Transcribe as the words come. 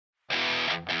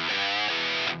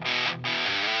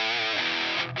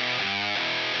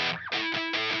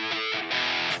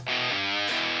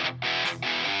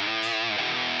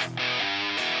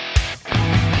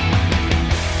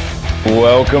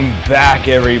Welcome back,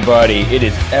 everybody. It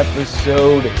is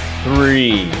episode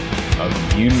 3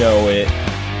 of You Know It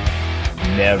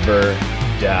Never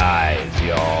Dies,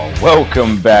 y'all.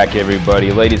 Welcome back,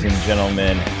 everybody. Ladies and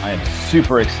gentlemen, I am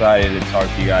super excited to talk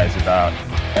to you guys about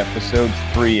episode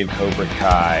 3 of Cobra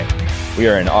Kai. We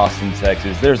are in Austin,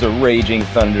 Texas. There's a raging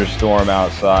thunderstorm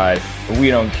outside, but we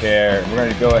don't care. We're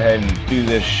going to go ahead and do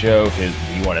this show because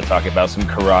we want to talk about some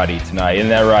karate tonight. Isn't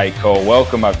that right, Cole?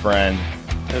 Welcome, my friend.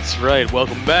 That's right.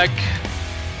 Welcome back.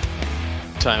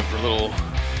 Time for a little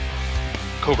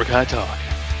Cobra Kai talk.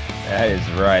 That is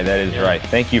right. Right.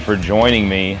 Thank you for joining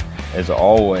me, as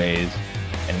always.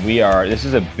 And this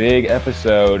is a big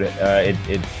episode.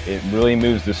 It really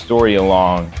moves the story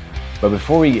along. But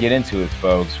before we get into it,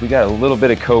 folks, we got a little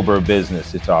bit of Cobra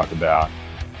business to talk about.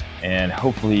 And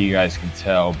hopefully you guys can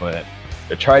tell, but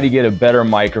I tried to get a better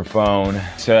microphone.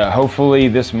 So hopefully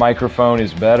this microphone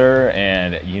is better,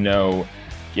 and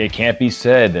it can't be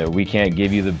said that we can't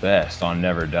give you the best on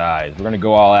Never Dies. We're going to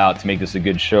go all out to make this a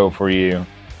good show for you.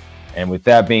 And with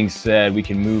that being said, we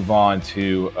can move on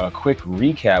to a quick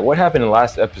recap. What happened in the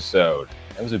last episode?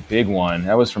 That was a big one.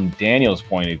 That was from Daniel's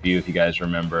point of view, if you guys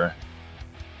remember.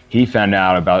 He found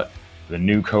out about the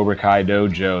new Cobra Kai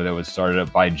dojo that was started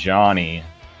up by Johnny.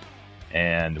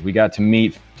 And we got to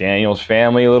meet Daniel's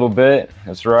family a little bit.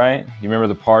 That's right. You remember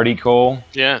the party, Cole?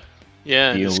 Yeah.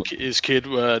 His kid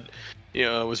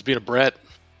was being a brat.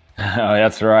 Oh,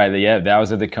 that's right. Yeah, that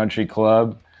was at the country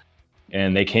club.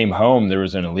 And they came home. There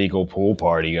was an illegal pool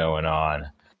party going on.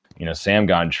 Sam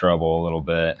got in trouble a little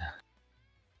bit.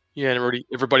 Yeah, and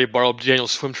everybody borrowed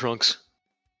Daniel's swim trunks.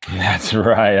 That's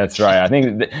right. I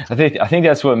think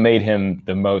that's what made him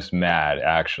the most mad,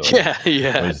 actually.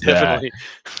 Yeah, definitely.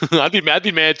 I'd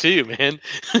be mad too, man.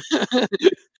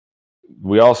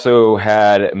 We also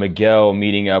had Miguel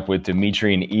meeting up with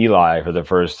Dimitri and Eli for the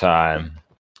first time,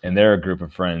 and they're a group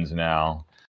of friends now.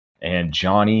 And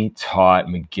Johnny taught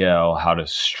Miguel how to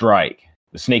strike,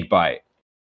 the snake bite.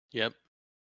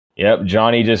 Yep,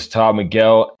 Johnny just taught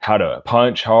Miguel how to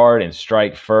punch hard and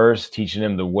strike first, teaching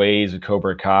him the ways of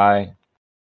Cobra Kai.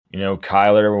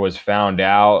 Kyler was found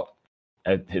out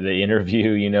at the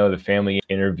interview, the family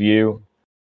interview.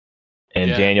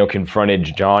 And Daniel confronted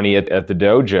Johnny at the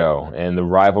dojo, and the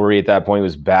rivalry at that point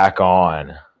was back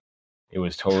on. It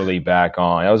was totally back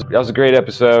on. That was a great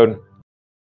episode.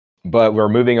 But we're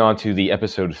moving on to the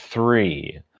episode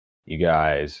 3, you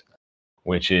guys,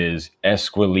 which is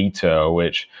Esqueleto,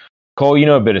 which, Cole, you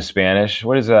know a bit of Spanish.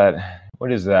 What is that?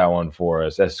 What is that one for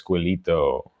us?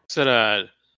 Esqueleto. Is that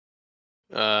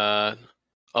a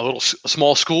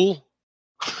small school?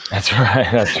 That's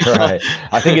right.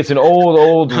 I think it's an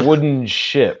old wooden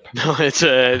ship. No, it's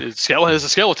a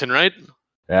skeleton, right?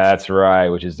 That's right,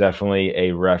 which is definitely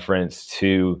a reference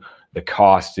to the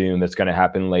costume that's going to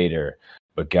happen later.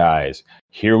 But guys,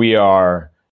 here we are,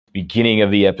 beginning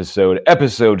of the episode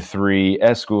 3,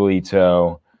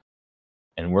 Esqueleto,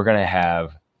 and we're going to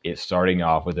have it starting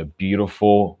off with a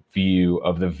beautiful view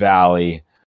of the valley.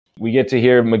 We get to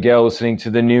hear Miguel listening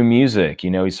to the new music.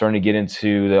 He's starting to get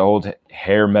into the old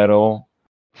hair metal.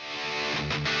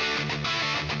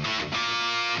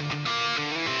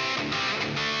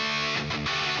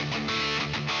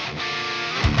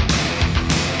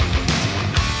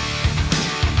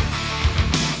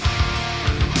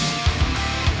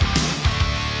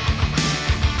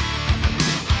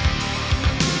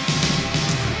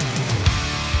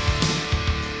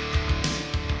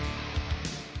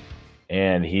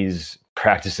 And he's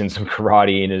practicing some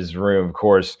karate in his room. Of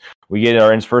course, we get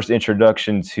our first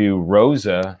introduction to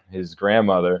Rosa, his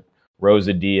grandmother,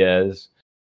 Rosa Diaz,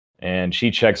 and she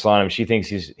checks on him. She thinks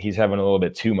he's having a little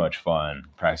bit too much fun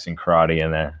practicing karate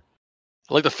in there.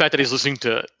 I like the fact that he's listening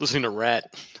to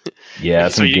Rat. Yeah,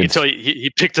 so you can tell he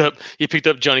picked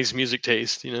up Johnny's music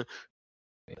taste.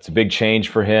 It's a big change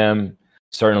for him.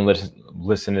 Starting to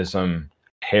listen to some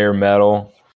hair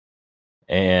metal,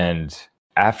 and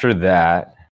after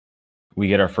that, we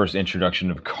get our first introduction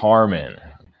of Carmen.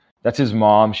 That's his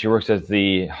mom. She works at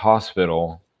the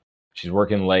hospital. She's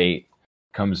working late,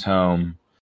 comes home.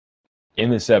 In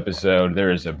this episode,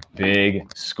 there is a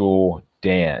big school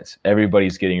dance.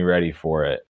 Everybody's getting ready for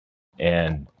it.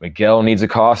 And Miguel needs a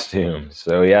costume.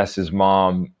 So he asks his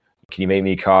mom, can you make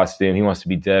me a costume? He wants to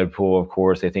be Deadpool, of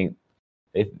course.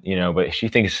 But she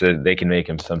thinks that they can make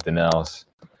him something else.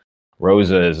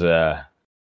 Rosa is...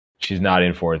 she's not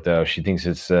in for it, though. She thinks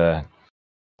it's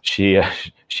she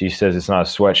says it's not a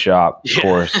sweatshop, of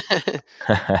course.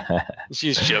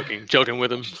 She's joking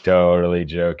with him. She's totally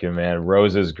joking, man.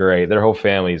 Rosa's great. Their whole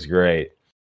family's great.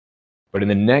 But in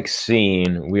the next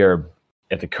scene, we are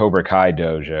at the Cobra Kai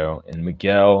dojo, and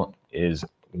Miguel is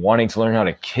wanting to learn how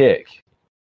to kick.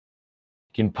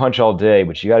 You can punch all day,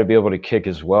 but you got to be able to kick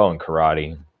as well in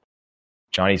karate.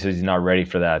 Johnny says he's not ready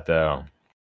for that, though.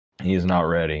 He is not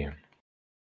ready.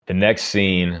 The next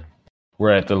scene,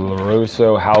 we're at the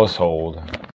LaRusso household,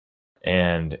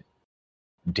 and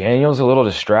Daniel's a little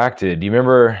distracted. Do you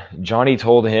remember Johnny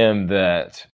told him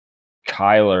that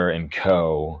Kyler and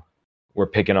Co were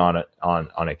picking on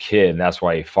a kid, and that's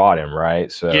why he fought him,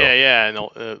 right? So yeah,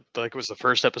 like it was the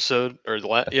first episode or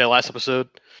last episode.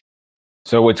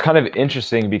 So it's kind of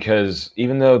interesting because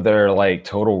even though they're like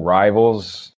total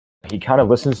rivals, he kind of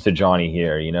listens to Johnny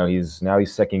here. You know, he's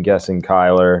second guessing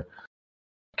Kyler,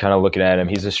 kind of looking at him.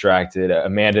 He's distracted.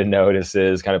 Amanda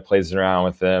notices, kind of plays around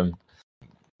with him.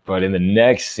 But in the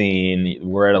next scene,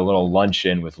 we're at a little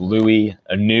luncheon with Louie,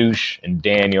 Anoush, and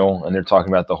Daniel, and they're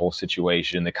talking about the whole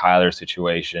situation, the Kyler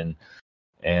situation.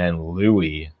 And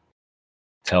Louie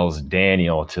tells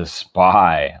Daniel to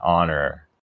spy on her.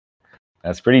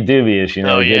 That's pretty dubious, you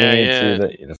know.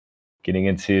 Getting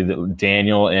into the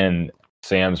Daniel and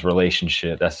Sam's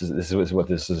relationship. This is what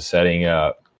this is setting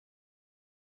up.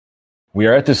 We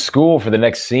are at the school for the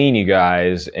next scene, you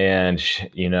guys, and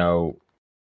you know,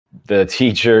 the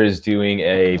teacher is doing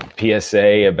a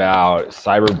PSA about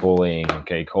cyberbullying.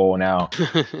 Okay, Cole. Now,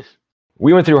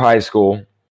 we went through high school.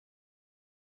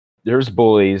 There's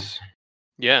bullies.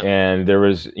 Yeah. And there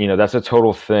was, you know, that's a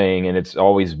total thing, and it's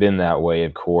always been that way,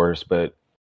 of course. But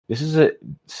this is a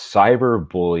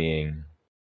cyberbullying.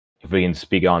 If we can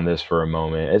speak on this for a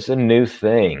moment, it's a new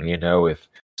thing, you know, with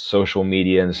social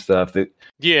media and stuff.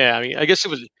 Yeah, I mean, I guess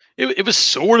it was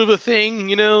sort of a thing,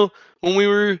 you know, when we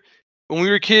were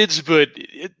kids, but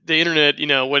the internet, you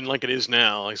know, wasn't like it is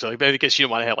now. Like, so I guess you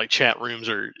might have like chat rooms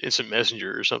or instant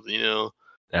messenger or something, you know.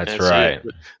 That's right.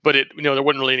 But it, you know, there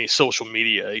wasn't really any social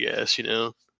media, I guess, you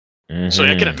know. Mm-hmm. So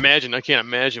I can't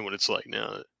imagine what it's like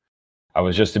now. I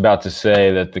was just about to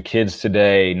say that the kids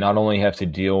today not only have to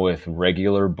deal with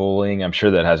regular bullying, I'm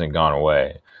sure that hasn't gone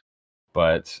away,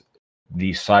 but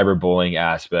the cyberbullying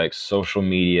aspect, social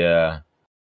media,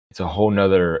 it's a whole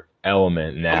nother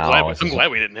element now. I'm glad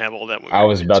we didn't have all that. I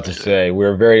was about to say,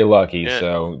 we're very lucky. Yeah.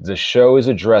 So the show is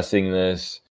addressing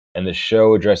this, and the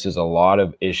show addresses a lot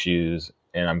of issues.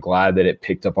 And I'm glad that it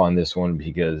picked up on this one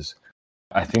because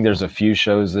I think there's a few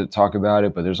shows that talk about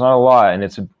it, but there's not a lot. And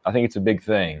I think it's a big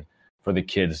thing for the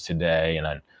kids today.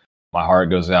 And my heart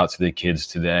goes out to the kids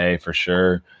today for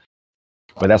sure.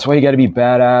 But that's why you got to be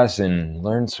badass and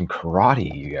learn some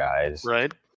karate, you guys.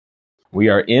 Right. We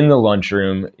are in the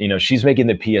lunchroom. You know, she's making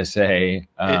the PSA.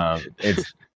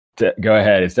 Go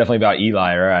ahead. It's definitely about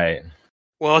Eli, right?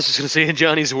 Well, I was just going to say in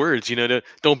Johnny's words, you know,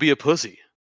 don't be a pussy.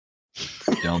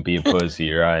 Don't be a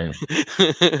pussy, right?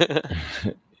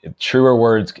 Truer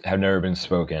words have never been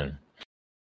spoken.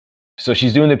 So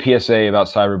she's doing the PSA about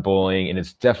cyberbullying, and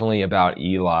it's definitely about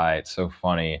Eli. It's so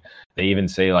funny. They even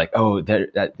say like, "Oh,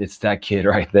 that it's that kid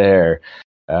right there."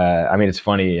 I mean, it's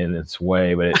funny in its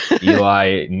way, but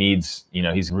Eli needs, you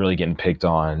know, he's really getting picked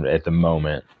on at the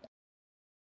moment.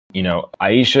 You know,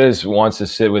 Aisha wants to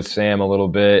sit with Sam a little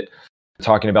bit,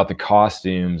 talking about the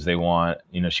costumes they want.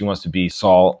 You know, she wants to be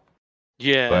Salt.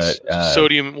 Yeah, but,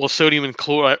 sodium and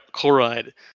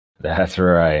chloride. That's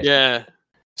right. Yeah.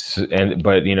 So,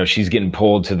 but you know, she's getting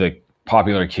pulled to the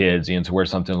popular kids, you know, to wear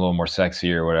something a little more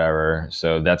sexy or whatever.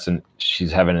 So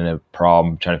she's having a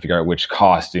problem trying to figure out which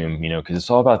costume, you know, because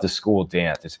it's all about the school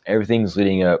dance. Everything's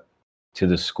leading up to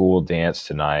the school dance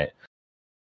tonight.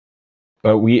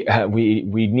 But we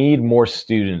need more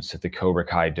students at the Cobra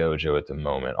Kai dojo at the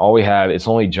moment. All we have, it's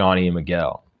only Johnny and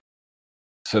Miguel.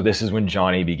 So this is when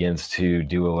Johnny begins to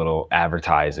do a little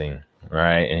advertising,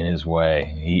 right, in his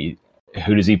way.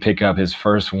 Who does he pick up? His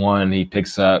first one, he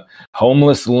picks up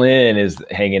Homeless Lynn is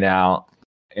hanging out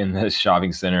in the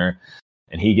shopping center,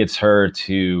 and he gets her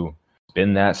to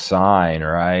spin that sign,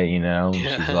 right? You know,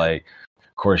 yeah. She's like,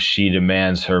 of course, she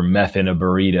demands her meth in a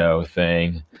burrito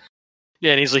thing.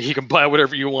 Yeah, and he's like, you can buy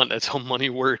whatever you want. That's how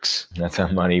money works. That's how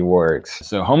money works.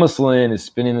 So Homeless Lynn is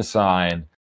spinning the sign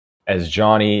as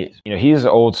Johnny, you know, he's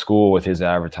old school with his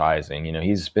advertising. You know,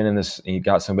 he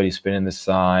got somebody spinning the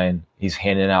sign. He's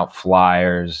handing out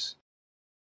flyers,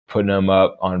 putting them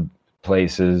up on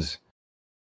places.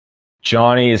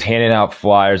 Johnny is handing out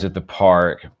flyers at the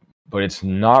park, but it's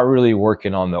not really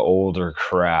working on the older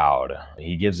crowd.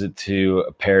 He gives it to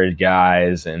a pair of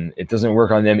guys, and it doesn't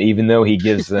work on them, even though he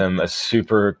gives them a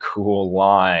super cool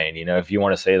line. You know, if you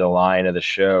want to say the line of the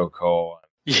show, Cole.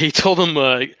 Yeah, he told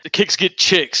them kicks get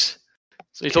chicks.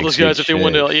 So he told those guys if they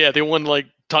want to like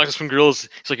talk to some girls,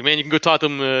 he's like, man, you can go talk to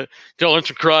them. Go learn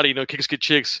some karate. You know, kicks get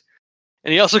chicks.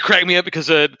 And he also cracked me up because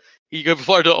he goes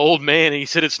before to an old man, and he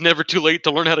said it's never too late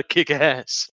to learn how to kick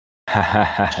ass.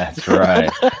 That's right.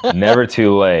 Never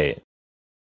too late.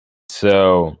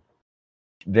 So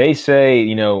they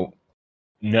say,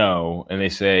 no, and they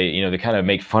say, they kind of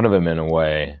make fun of him in a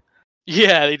way.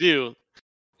 Yeah, they do.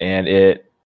 And it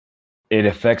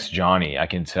affects Johnny, I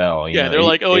can tell. They're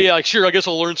like, oh yeah, like sure, I guess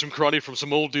I'll learn some karate from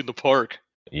some old dude in the park.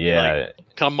 Yeah.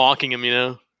 Kind of mocking him,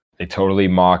 They totally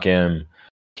mock him.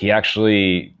 He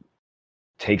actually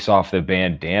takes off the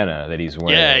bandana that he's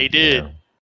wearing. Yeah, he did.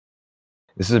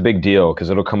 This is a big deal because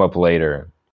it'll come up later.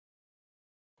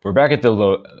 We're back at the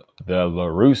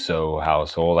LaRusso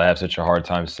household. I have such a hard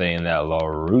time saying that,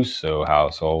 LaRusso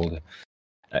household.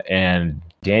 And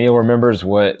Daniel remembers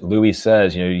what Louis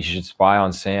says. You should spy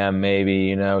on Sam,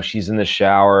 maybe. She's in the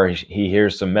shower. He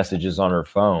hears some messages on her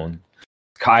phone.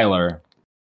 Kyler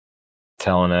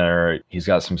telling her he's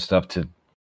got some stuff to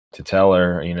tell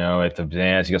her, at the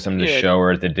dance. He got something to show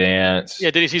her at the dance. Yeah,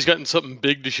 he's gotten something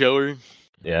big to show her.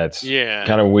 Yeah, it's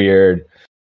kind of weird.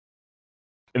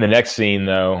 In the next scene,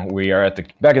 though, we are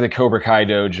back at the Cobra Kai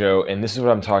dojo, and this is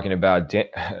what I'm talking about.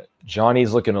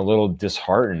 Johnny's looking a little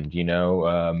disheartened,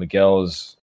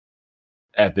 Miguel's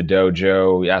at the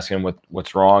dojo, asking him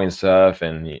what's wrong and stuff,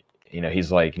 and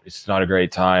he's like, it's not a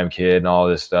great time, kid, and all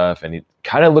this stuff, and it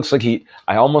kind of looks like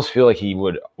I almost feel like he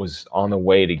was on the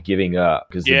way to giving up,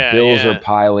 because the bills are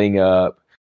piling up,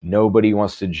 nobody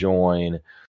wants to join,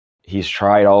 he's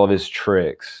tried all of his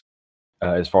tricks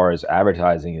as far as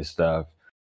advertising his stuff.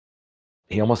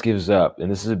 He almost gives up, and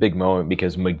this is a big moment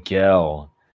because Miguel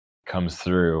comes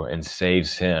through and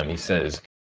saves him. He says,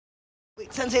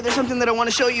 "Wait, Sensei, there's something that I want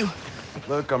to show you."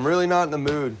 Look, I'm really not in the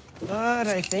mood. But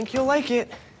I think you'll like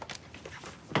it.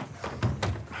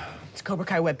 It's Cobra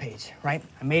Kai webpage, right?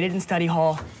 I made it in study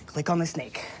hall. Click on the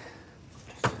snake.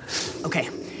 Okay,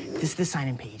 this is the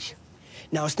sign-in page.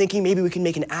 Now, I was thinking maybe we can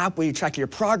make an app where you track your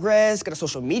progress, get a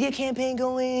social media campaign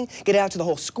going, get it out to the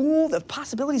whole school. The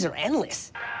possibilities are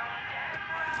endless.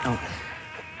 Oh,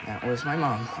 that was my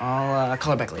mom. I'll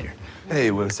call her back later. Hey,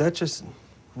 was that just...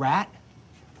 Rat?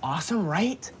 Awesome,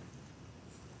 right?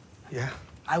 Yeah.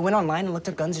 I went online and looked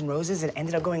up Guns N' Roses and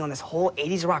ended up going on this whole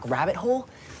 80s rock rabbit hole.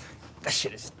 That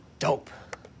shit is dope.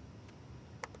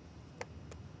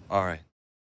 All right.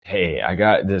 Hey, I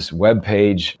got this web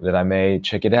page that I made.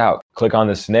 Check it out. Click on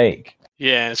the snake.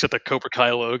 Yeah, it's got the Cobra Kai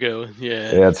logo.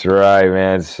 Yeah. That's right,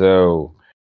 man. So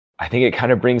I think it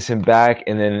kind of brings him back.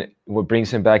 And then what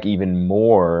brings him back even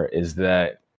more is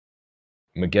that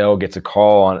Miguel gets a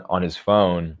call on his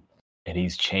phone and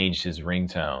he's changed his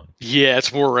ringtone. Yeah,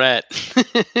 it's more Rat.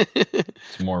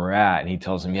 It's more Rat. And he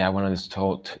tells him, yeah, I went on this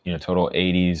total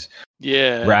 80s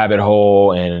rabbit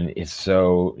hole. And it's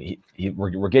so,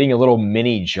 we're getting a little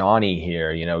mini Johnny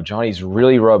here. Johnny's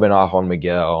really rubbing off on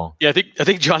Miguel. Yeah, I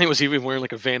think Johnny was even wearing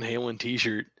like a Van Halen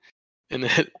t-shirt in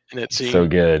that scene. So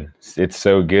good. It's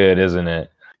so good, isn't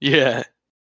it? Yeah.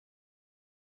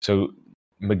 So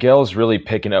Miguel's really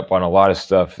picking up on a lot of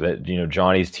stuff that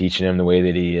Johnny's teaching him the way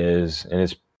that he is, and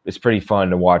it's pretty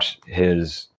fun to watch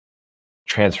his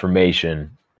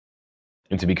transformation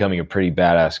into becoming a pretty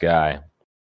badass guy.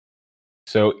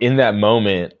 So in that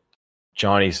moment,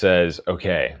 Johnny says,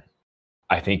 "Okay,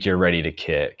 I think you're ready to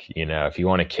kick. If you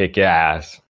want to kick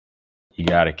ass, you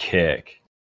got to kick."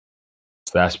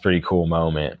 So that's a pretty cool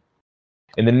moment.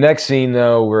 In the next scene,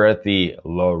 though, we're at the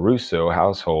LaRusso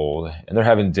household, and they're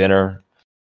having dinner.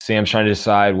 Sam's trying to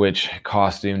decide which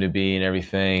costume to be and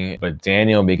everything, but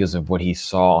Daniel, because of what he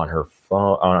saw on her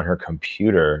phone, on her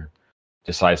computer,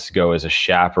 decides to go as a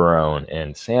chaperone,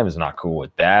 and Sam is not cool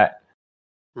with that.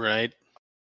 Right.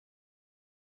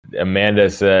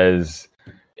 Amanda says,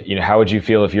 how would you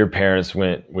feel if your parents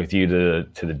went with you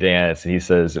to the dance? And he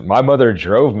says, my mother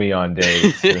drove me on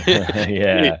dates.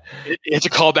 Yeah. It's a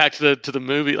callback to the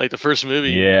movie, like the first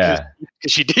movie. Yeah.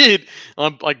 Because she did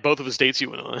on like both of his dates he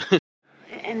went on.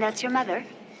 And that's your mother?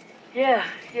 Yeah,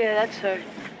 that's her.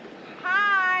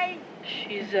 Hi.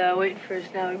 She's waiting for us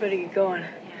now. We better get going.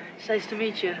 It's nice to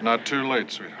meet you. Not too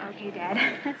late, sweetheart. Okay,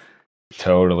 Dad.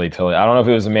 Totally. I don't know if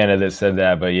it was Amanda that said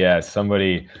that, but yeah,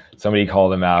 somebody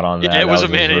called him out on that. Yeah, it was that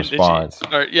Amanda. His response.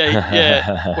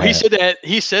 Yeah. Well, he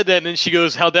said that, and then she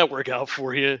goes, "How'd that work out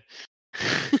for you?"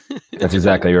 That's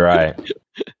exactly right.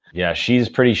 Yeah, she's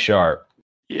pretty sharp.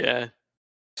 Yeah.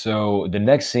 So the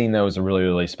next scene, though, is a really,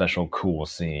 really special, cool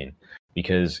scene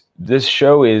because this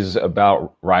show is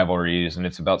about rivalries and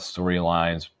it's about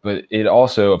storylines, but it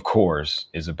also, of course,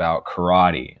 is about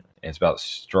karate. It's about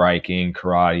striking,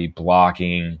 karate,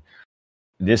 blocking.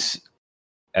 This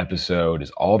episode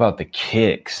is all about the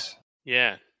kicks.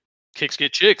 Yeah. Kicks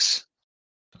get chicks.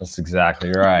 That's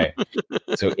exactly right.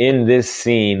 So in this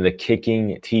scene, the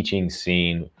kicking teaching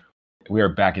scene, we are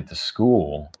back at the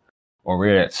school, or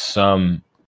we're at some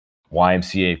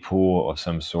YMCA pool of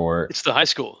some sort. It's the high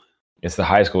school. It's the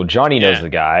high school. Johnny knows Yeah. the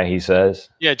guy, he says.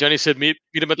 Yeah, Johnny said meet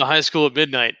him at the high school at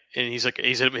midnight, and he's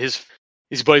buddies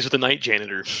with the night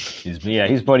janitor. He's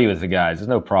buddy with the guys. There's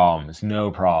no problem. It's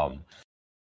no problem.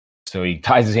 So he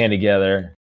ties his hand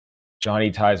together.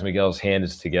 Johnny ties Miguel's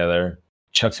hands together,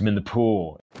 chucks him in the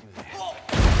pool. Use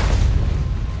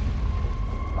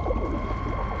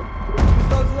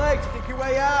those legs. Kick your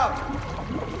way out.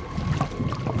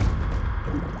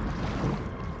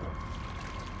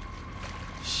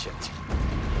 Shit.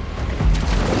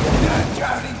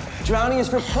 Drowning. Drowning is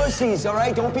for pussies, all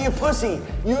right? Don't be a pussy.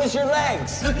 Use your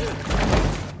legs. Should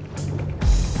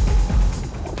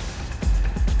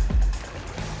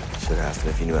have asked him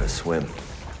if he knew how to swim.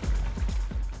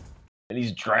 And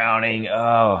he's drowning.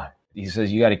 Oh, he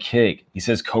says, you got to kick. He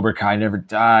says, Cobra Kai never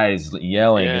dies,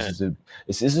 yelling. Yeah.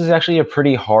 This is actually a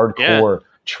pretty hardcore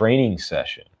training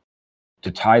session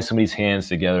to tie somebody's hands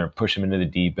together and push them into the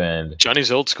deep end.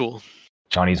 Johnny's old school.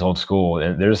 Johnny's old school.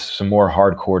 And there's some more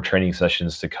hardcore training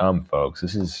sessions to come, folks.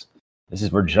 This is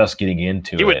we're just getting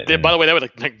into it. By the way, that would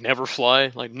like never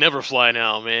fly. Like never fly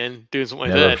now, man. Doing something like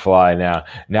Never that. fly now.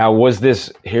 Now, here's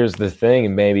the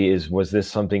thing, was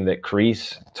this something that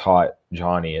Kreese taught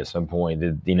Johnny at some point?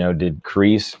 Did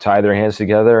Kreese tie their hands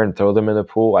together and throw them in the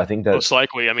pool? I think that's Most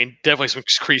likely. I mean, definitely some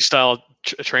Kreese style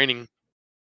training.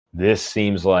 This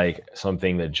seems like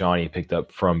something that Johnny picked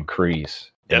up from Kreese.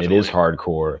 And Definitely. it is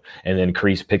hardcore. And then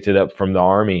Kreese picked it up from the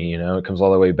Army, it comes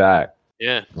all the way back.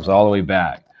 Yeah. It goes all the way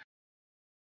back.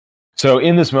 So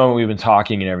in this moment, we've been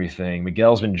talking and everything.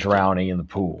 Miguel's been drowning in the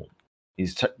pool.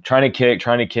 He's trying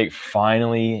to kick,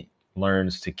 finally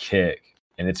learns to kick.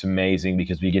 And it's amazing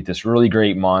because we get this really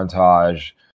great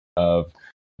montage of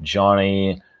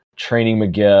Johnny training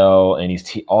Miguel, and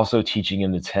he's also teaching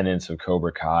him the tenets of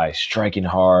Cobra Kai, striking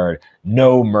hard,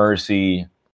 no mercy.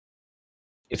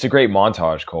 It's a great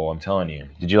montage, Cole, I'm telling you.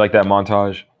 Did you like that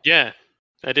montage? Yeah,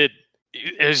 I did.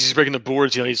 As he's breaking the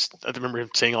boards, I remember him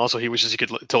saying also he wishes he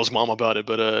could tell his mom about it,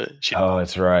 but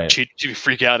that's right. She'd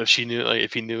freak out if she knew,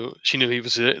 if she knew he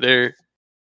was there.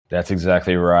 That's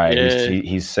exactly right. Yeah.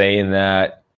 He's saying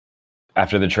that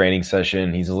after the training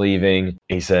session. He's leaving.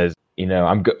 He says,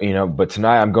 but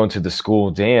tonight I'm going to the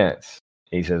school dance.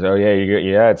 He says, oh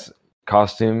yeah, it's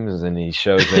costumes, and he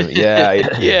shows them. Yeah,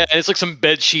 yeah. It's like some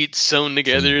bed sheets sewn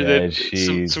together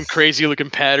some crazy looking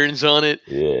patterns on it.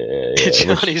 Yeah.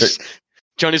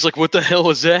 Johnny's like, what the hell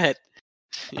was that?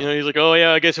 He's like, oh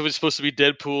yeah, I guess it was supposed to be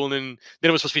Deadpool, and then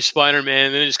it was supposed to be Spider-Man,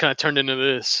 and then it just kind of turned into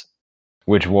this.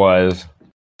 Which was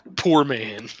Poor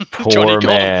Man. Poor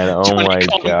Man. Oh my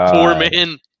God. Poor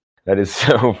Man. That is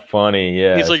so funny.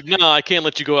 Yeah. He's like, no, I can't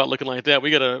let you go out looking like that. We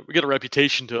got a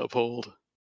reputation to uphold.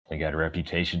 I got a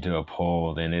reputation to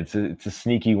uphold, and it's a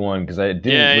sneaky one because I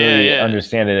didn't really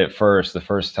understand it at first, the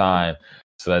first time.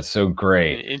 So that's so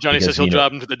great. And Johnny says he'll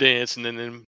drive him to the dance, and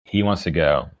then he wants to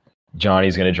go.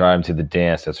 Johnny's going to drive him to the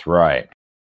dance. That's right.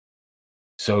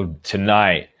 So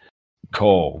tonight,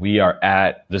 Cole, we are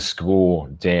at the school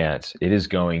dance. It is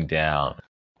going down.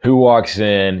 Who walks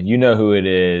in? You know who it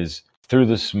is. Through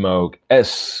the smoke,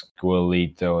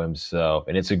 Esqueleto himself.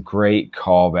 And it's a great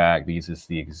callback because it's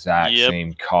the exact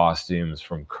same costumes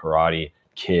from Karate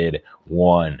Kid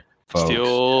 1, folks. It's the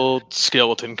old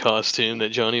skeleton costume that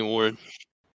Johnny wore.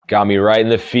 Got me right in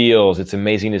the feels. It's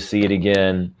amazing to see it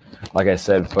again. Like I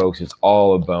said, folks, it's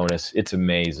all a bonus. It's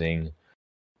amazing.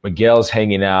 Miguel's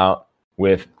hanging out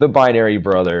with the Binary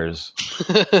Brothers.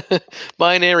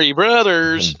 Binary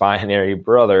Brothers. Binary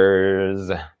Brothers.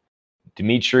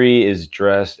 Dimitri is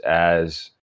dressed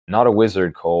as not a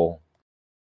wizard, Cole.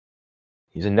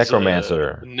 He's a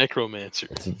necromancer. Necromancer.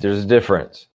 There's a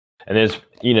difference. And there's,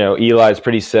 Eli's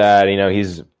pretty sad.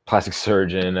 He's a plastic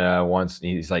surgeon.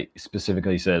 He's like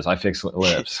specifically says, I fix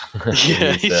lips.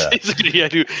 Yeah,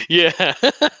 dude. Yeah.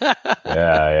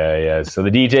 Yeah. So the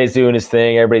DJ's doing his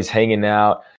thing. Everybody's hanging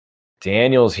out.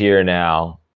 Daniel's here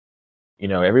now.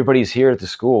 Everybody's here at the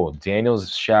school.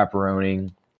 Daniel's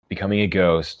chaperoning, becoming a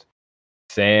ghost.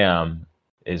 Sam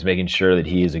is making sure that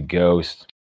he is a ghost.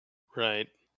 Right.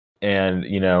 And,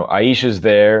 Aisha's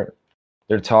there.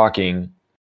 They're talking.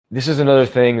 This is another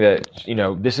thing that,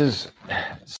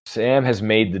 Sam has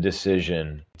made the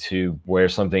decision to wear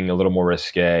something a little more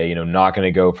risque, not going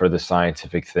to go for the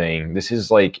scientific thing. This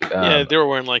is like... they were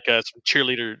wearing like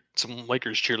some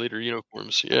Lakers cheerleader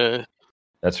uniforms. Yeah.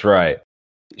 That's right.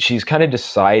 She's kind of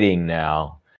deciding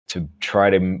now to try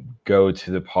to go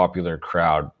to the popular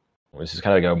crowd. This is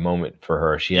kind of like a moment for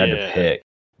her. She had to pick.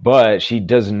 But she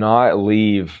does not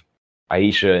leave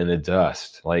Aisha in the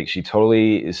dust. Like, she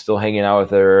totally is still hanging out with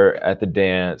her at the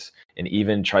dance and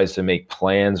even tries to make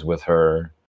plans with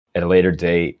her at a later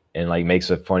date and like makes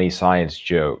a funny science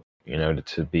joke,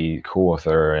 to be cool with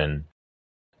her. And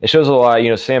it shows a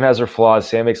lot. Sam has her flaws.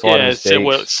 Sam makes a lot of mistakes. Yeah,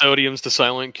 what, sodium's the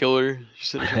silent killer.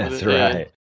 That's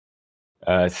right.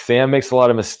 Sam makes a lot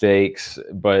of mistakes,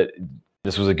 but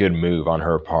this was a good move on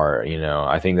her part.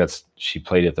 I think she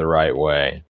played it the right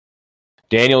way.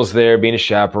 Daniel's there being a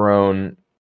chaperone,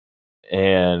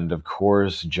 and of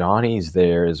course Johnny's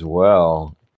there as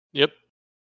well. Yep.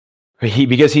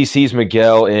 Because he sees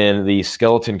Miguel in the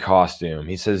skeleton costume.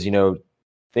 He says,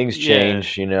 things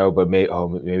change, but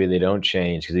maybe they don't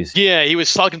change because he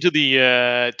was talking to the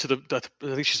I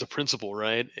think she's the principal,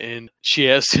 right? And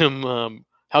she asked him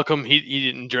how come he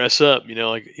didn't dress up,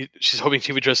 she's hoping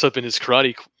he would dress up in his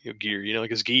karate gear,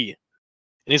 like his gi.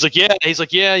 And he's like,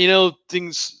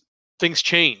 things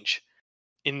change.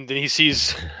 And then he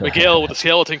sees Miguel with a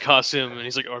skeleton costume, and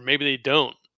he's like, or maybe they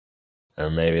don't.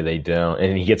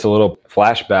 And he gets a little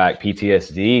flashback,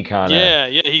 PTSD kind of. Yeah.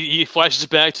 He flashes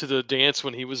back to the dance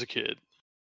when he was a kid.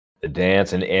 The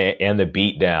dance and the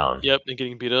beat down. Yep, and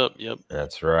getting beat up. Yep.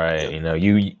 That's right. Yep.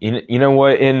 You know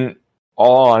what? In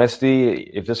all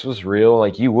honesty, if this was real,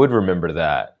 like, you would remember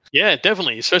that. Yeah,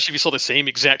 definitely. Especially if you saw the same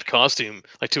exact costume,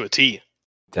 like to a T.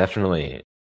 Definitely.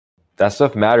 That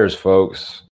stuff matters,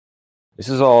 folks. This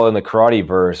is all in the karate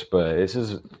verse, but this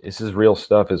is real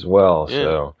stuff as well. Yeah.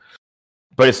 So,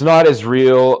 but it's not as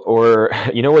real. Or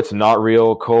what's not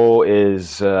real, Cole,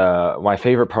 is my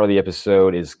favorite part of the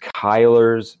episode is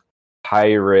Kyler's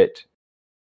pirate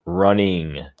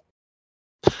running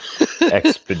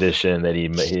expedition that he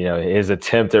his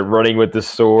attempt at running with the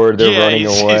sword. They're running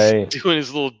away. He's doing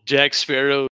his little Jack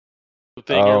Sparrow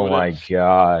thing. Oh my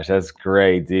gosh, that's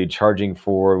great, dude. Charging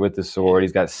forward with the sword.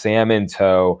 He's got Sam in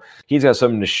tow. He's got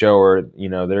something to show her.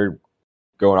 They're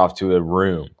going off to a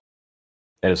room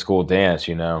at a school dance,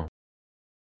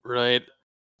 Right.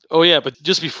 Oh yeah, but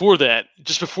just before they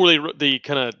he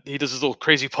does this little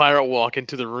crazy pirate walk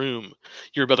into the room.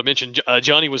 You're about to mention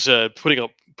Johnny was putting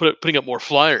up more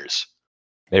flyers.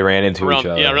 They ran into each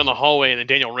other. Yeah, around the hallway, and then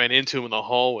Daniel ran into him in the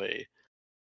hallway.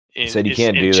 And he said you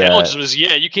can't do that. Challenges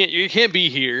him, you can't be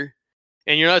here,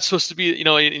 and you're not supposed to be, and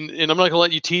I'm not gonna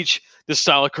let you teach this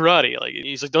style of karate. Like,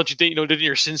 he's like, don't you think, didn't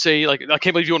your sensei, like, I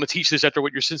can't believe you want to teach this after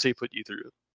what your sensei put you through.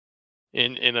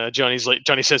 And Johnny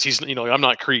says he's, I'm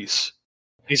not Kreese.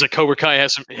 He's like, Cobra Kai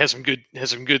has some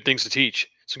good things to teach,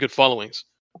 some good followings.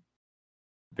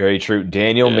 Very true.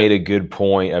 Daniel made a good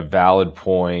point, a valid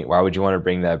point. Why would you want to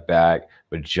bring that back?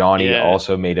 But Johnny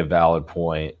also made a valid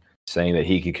point, saying that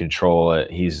he could control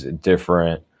it. He's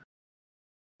different,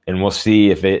 and we'll see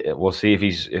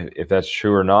if that's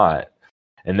true or not.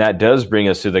 And that does bring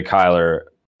us to the Kyler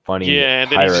funny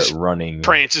pirate running.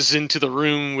 Prances into the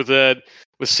room with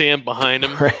Sam behind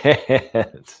him.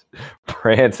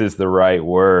 Prance is the right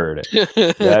word.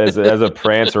 That's a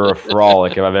prance or a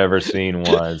frolic if I've ever seen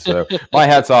one. So my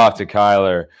hat's off to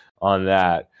Kyler on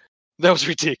that. That was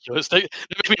ridiculous. That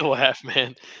made me laugh,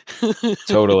 man.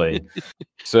 Totally.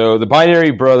 So the Binary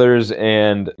Brothers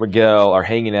and Miguel are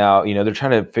hanging out. They're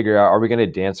trying to figure out, are we going to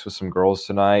dance with some girls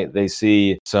tonight? They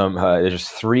see some, there's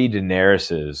 3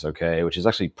 Daenerys's, okay, which is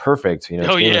actually perfect. Game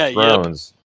of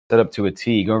Thrones, set up to a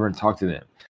T. Go over and talk to them.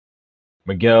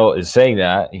 Miguel is saying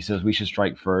that. He says we should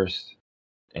strike first.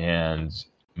 And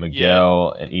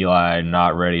Miguel and Eli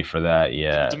not ready for that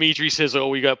yet. Dimitri says,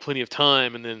 we got plenty of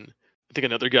time. And then I think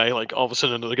another guy, like, all of a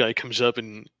sudden another guy comes up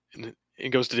and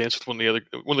goes to dance with one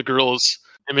of the girls.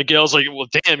 And Miguel's like, well,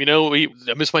 damn,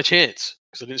 I missed my chance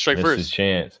because I didn't strike first. His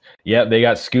chance. Yep, they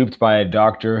got scooped by a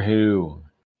Doctor Who.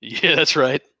 Yeah, that's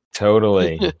right.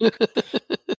 Totally.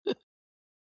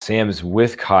 Sam's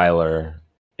with Kyler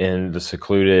in the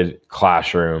secluded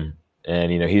classroom,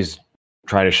 and he's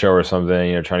trying to show her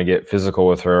something, trying to get physical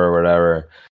with her or whatever.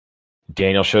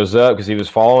 Daniel shows up because he was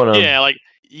following him. Yeah, like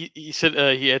he said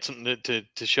he had something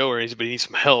to show her, but he needs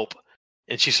some help.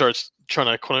 And she starts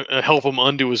trying to help him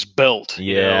undo his belt.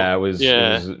 Yeah, it was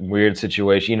a weird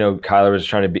situation. Kyler was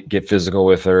trying to get physical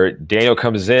with her. Daniel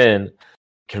comes in,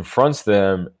 confronts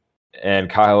them, and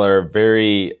Kyler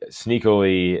very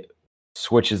sneakily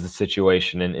switches the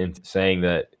situation and saying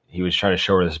that he was trying to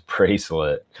show her this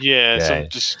bracelet. Yeah,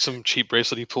 some cheap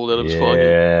bracelet he pulled out of his pocket.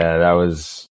 Yeah, that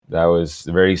was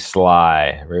very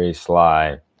sly, very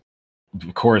sly.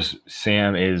 Of course,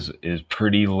 Sam is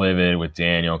pretty livid with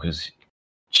Daniel because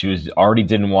she already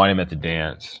didn't want him at the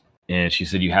dance, and she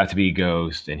said you have to be a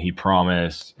ghost, and he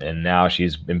promised, and now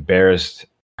she's embarrassed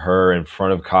her in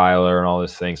front of Kyler and all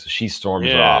this thing. So she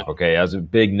storms off. Okay, that was a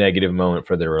big negative moment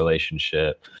for their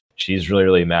relationship. She's really,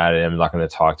 really mad at him. Not going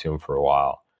to talk to him for a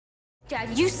while.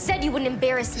 Dad, you said you wouldn't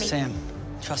embarrass me. Sam,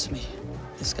 trust me.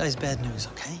 This guy's bad news,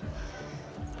 okay?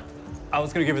 I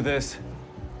was gonna give her this.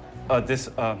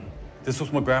 This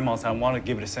was my grandma's. I want to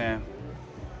give it to Sam.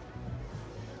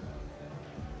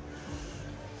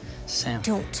 Sam.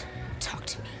 Don't talk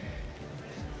to me.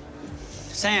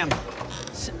 Sam.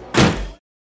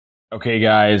 Okay,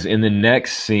 guys, in the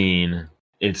next scene,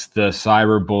 it's the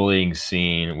cyberbullying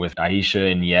scene with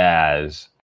Aisha and Yaz.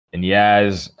 And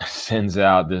Yaz sends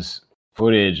out this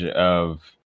footage of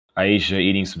Aisha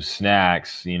eating some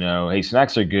snacks. You know, hey,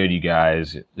 snacks are good, you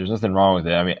guys. There's nothing wrong with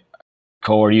it. I mean,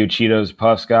 Cole, are you a Cheetos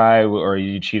Puffs guy or are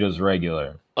you Cheetos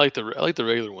regular? I like the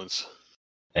regular ones.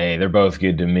 Hey, they're both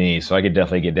good to me, so I could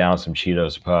definitely get down with some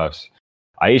Cheetos Puffs.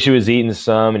 Aisha was eating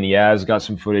some, and Yaz got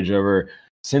some footage of her,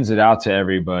 sends it out to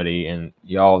everybody. And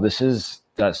y'all, this is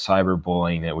that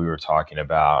cyberbullying that we were talking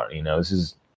about. You know, this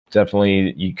is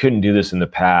definitely, you couldn't do this in the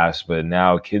past, but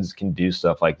now kids can do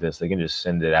stuff like this. They can just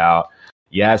send it out.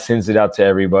 Yaz sends it out to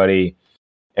everybody.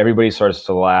 Everybody starts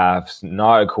to laugh. It's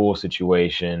not a cool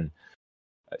situation.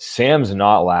 Sam's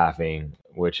not laughing,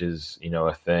 which is, you know,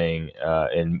 a thing.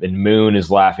 And Moon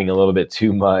is laughing a little bit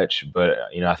too much, but,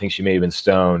 you know, I think she may have been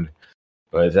stoned.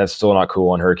 But that's still not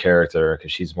cool on her character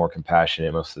because she's more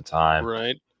compassionate most of the time.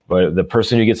 Right. But the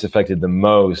person who gets affected the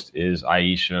most is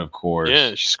Aisha, of course.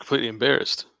 Yeah, she's completely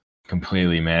embarrassed.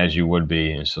 Completely, man, as you would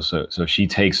be. And so she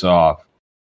takes off.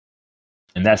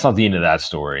 And that's not the end of that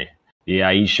story. The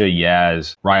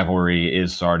Aisha-Yaz rivalry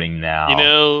is starting now. You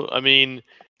know, I mean,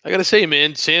 I gotta say,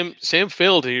 man, Sam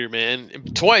failed here, man.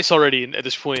 Twice already at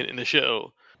this point in the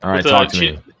show. All right, talk to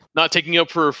me. Not taking up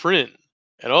for her friend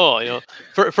at all, you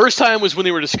know. First time was when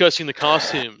they were discussing the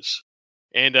costumes.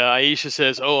 And Aisha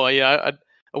says, oh, yeah,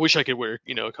 I wish I could wear,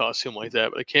 you know, a costume like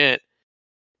that, but I can't.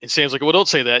 And Sam's like, well, don't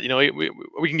say that. You know,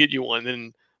 we can get you one.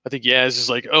 And I think Yaz is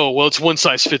like, oh, well, it's one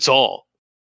size fits all.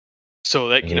 So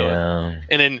that, you know,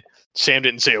 and then Sam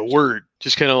didn't say a word,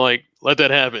 just kind of like, let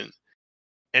that happen.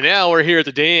 And now we're here at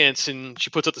the dance, and she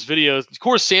puts up this video. Of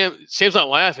course, Sam's not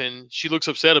laughing. She looks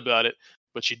upset about it,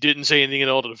 but she didn't say anything at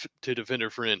all to defend her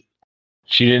friend.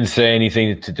 She didn't say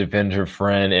anything to defend her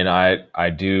friend, and I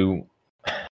do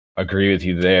agree with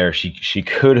you there. She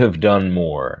could have done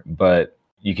more, but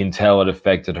you can tell it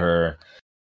affected her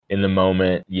in the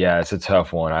moment. Yeah, it's a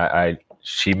tough one.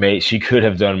 She could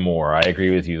have done more. I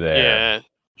agree with you there. Yeah.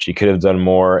 She could have done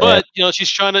more. But you know, she's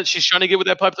trying to get with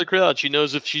that popular crowd. She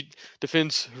knows if she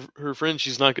defends her friend,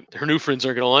 her new friends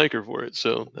aren't going to like her for it.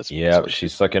 So that's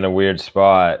she's stuck in a weird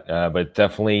spot, but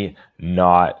definitely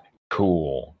not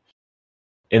cool.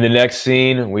 In the next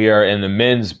scene, we are in the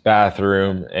men's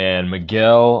bathroom, and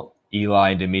Miguel, Eli,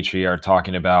 and Dimitri are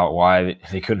talking about why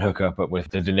they couldn't hook up with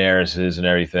the Daenerys's and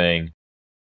everything.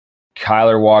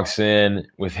 Kyler walks in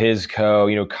with his co.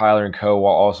 You know, Kyler and co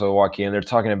also walk in. They're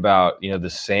talking about, you know, the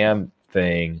Sam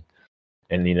thing,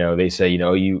 and you know, they say, you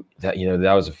know,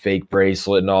 that was a fake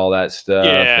bracelet and all that stuff,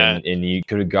 and you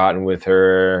could have gotten with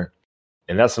her,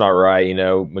 and that's not right. You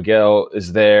know, Miguel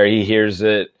is there. He hears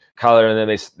it. Kyler and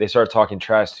then they start talking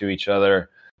trash to each other.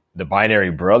 The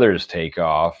Binary Brothers take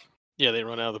off. Yeah, they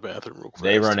run out of the bathroom real quick.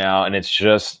 They run out, and it's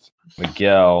just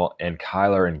Miguel and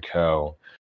Kyler and co.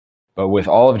 But with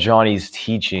all of Johnny's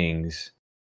teachings,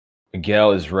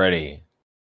 Miguel is ready,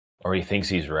 or he thinks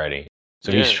he's ready.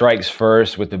 So he strikes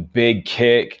first with a big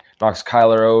kick, knocks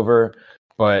Kyler over.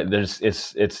 But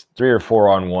it's 3 or 4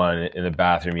 on 1 in the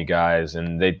bathroom, you guys,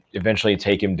 and they eventually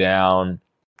take him down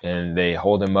and they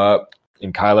hold him up.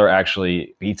 And Kyler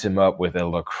actually beats him up with a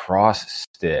lacrosse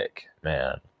stick,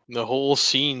 man. The whole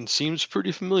scene seems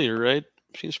pretty familiar, right?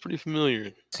 Seems pretty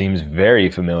familiar. Seems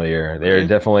very familiar. They're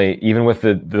definitely, even with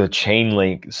the chain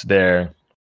links there.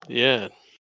 Yeah.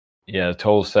 Yeah,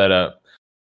 total setup.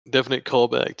 Definite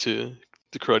callback to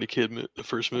the Karate Kid, the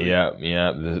first movie. Yeah.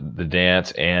 The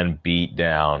dance and beat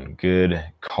down. Good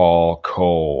call,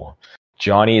 Cole.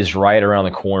 Johnny is right around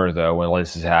the corner, though, when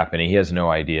this is happening. He has no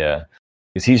idea.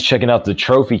 Because he's checking out the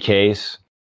trophy case.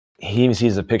 He even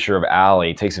sees a picture of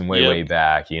Allie. Takes him way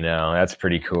back, you know. That's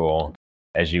pretty cool.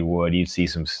 As you would, you'd see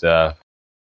some stuff.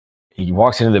 He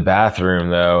walks into the bathroom,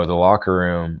 though, the locker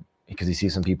room, because he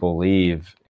sees some people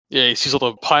leave. Yeah, he sees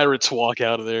all the pirates walk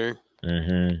out of there.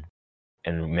 Mm-hmm.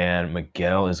 And, man,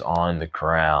 Miguel is on the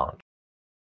ground.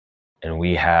 And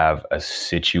we have a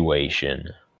situation.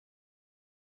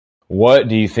 What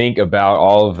do you think about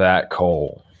all of that,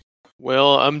 Cole?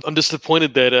 Well, I'm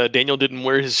disappointed that Daniel didn't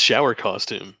wear his shower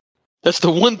costume. That's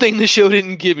the one thing the show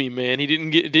didn't give me, man. He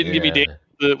didn't give me Daniel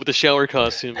the shower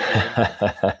costume.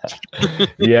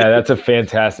 Yeah, that's a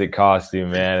fantastic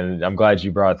costume, man. And I'm glad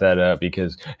you brought that up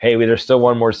because hey, there's still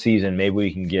one more season. Maybe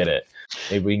we can get it.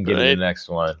 Maybe we can get it in the next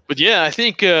one. But yeah, I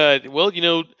think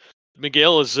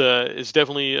Miguel is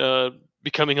definitely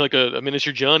becoming like a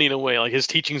miniature Johnny in a way. Like his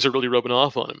teachings are really rubbing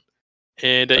off on him,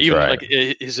 and even right. like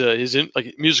his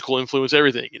like musical influence,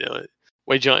 everything.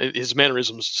 Way his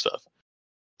mannerisms and stuff.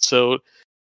 So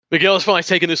Miguel is finally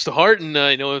taking this to heart, and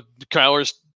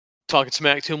Kyler's talking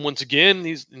smack to him once again.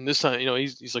 This time,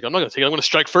 he's like, I'm not going to take it. I'm going to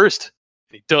strike first,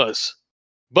 and he does.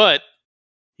 But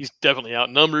he's definitely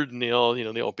outnumbered, and they all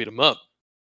beat him up.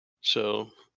 So,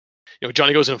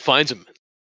 Johnny goes in and finds him.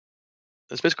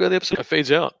 That's basically how the episode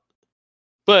fades out.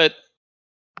 But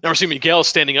now we're seeing Miguel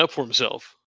standing up for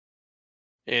himself,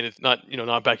 and it's not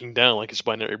backing down like his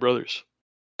binary brothers.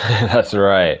 That's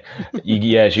right.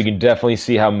 Yes, you can definitely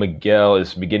see how Miguel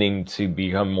is beginning to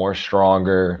become more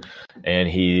stronger,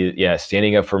 and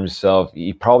standing up for himself.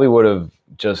 He probably would have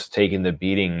just taken the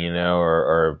beating,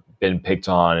 or been picked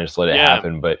on and just let it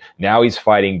happen. But now he's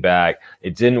fighting back.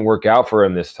 It didn't work out for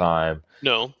him this time.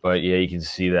 No. But yeah, you can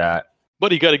see that.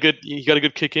 But he got a good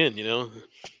kick in.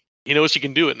 He knows he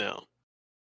can do it now.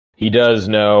 He does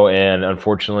know, and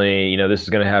unfortunately, this is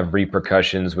going to have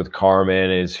repercussions with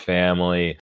Carmen and his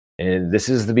family. And this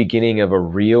is the beginning of a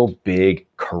real big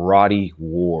karate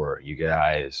war, you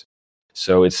guys.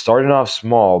 So it's starting off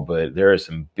small, but there is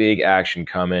some big action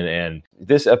coming. And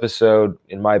this episode,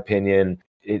 in my opinion,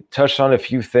 it touched on a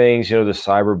few things, the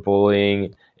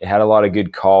cyberbullying. It had a lot of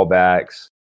good callbacks,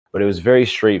 but it was very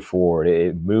straightforward.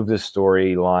 It moved the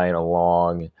storyline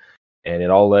along, and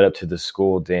it all led up to the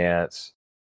school dance.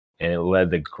 And it led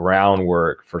the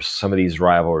groundwork for some of these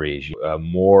rivalries.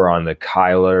 More on the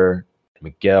Kyler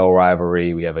Miguel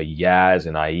rivalry. We have a Yaz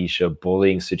and Aisha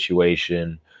bullying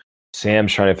situation.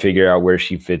 Sam's trying to figure out where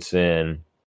she fits in.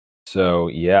 So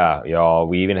yeah, y'all,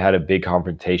 we even had a big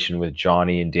confrontation with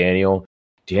Johnny and Daniel.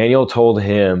 Daniel told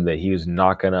him that he was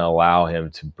not going to allow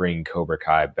him to bring Cobra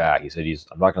Kai back. He said,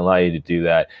 I'm not going to allow you to do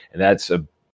that. And that's a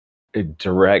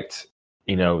direct,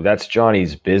 that's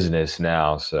Johnny's business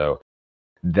now. So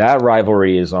that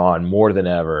rivalry is on more than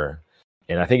ever.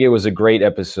 And I think it was a great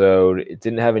episode. It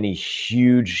didn't have any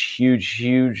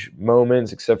huge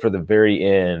moments except for the very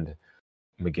end.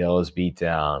 Miguel is beat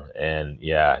down. And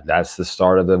yeah, that's the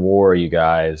start of the war, you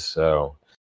guys. So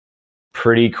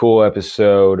pretty cool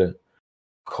episode.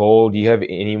 Cole, do you have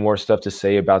any more stuff to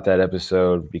say about that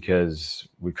episode? Because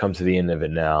we've come to the end of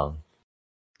it now.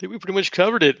 I think we pretty much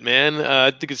covered it, man.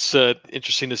 I think it's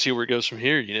interesting to see where it goes from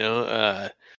here.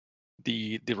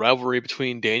 The rivalry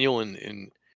between Daniel and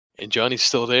Johnny's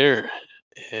still there,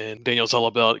 and Daniel's all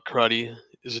about karate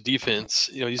as a defense.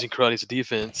 Using karate as a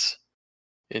defense,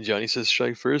 and Johnny says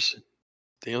strike first.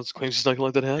 Daniel claims he's not gonna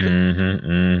let that happen.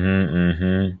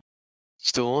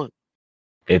 Still on.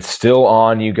 It's still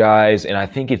on, you guys, and I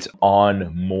think it's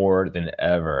on more than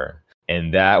ever.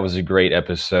 And that was a great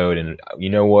episode. And you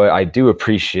know what? I do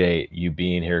appreciate you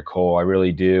being here, Cole. I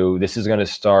really do. This is going to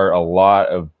start a lot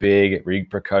of big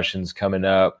repercussions coming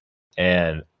up.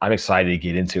 And I'm excited to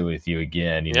get into it with you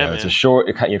again. It's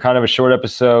you're kind of a short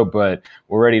episode, but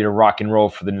we're ready to rock and roll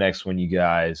for the next one, you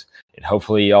guys. And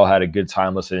hopefully y'all had a good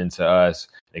time listening to us,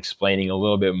 explaining a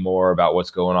little bit more about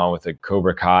what's going on with the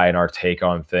Cobra Kai and our take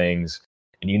on things.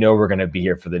 And we're going to be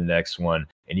here for the next one.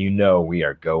 And we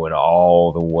are going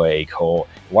all the way, Cole.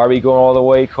 Why are we going all the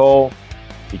way, Cole?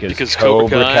 Because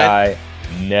Cobra Kai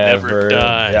never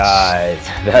dies.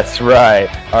 That's right.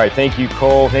 All right. Thank you,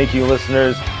 Cole. Thank you,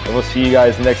 listeners. And we'll see you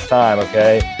guys next time,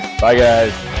 okay? Bye,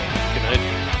 guys.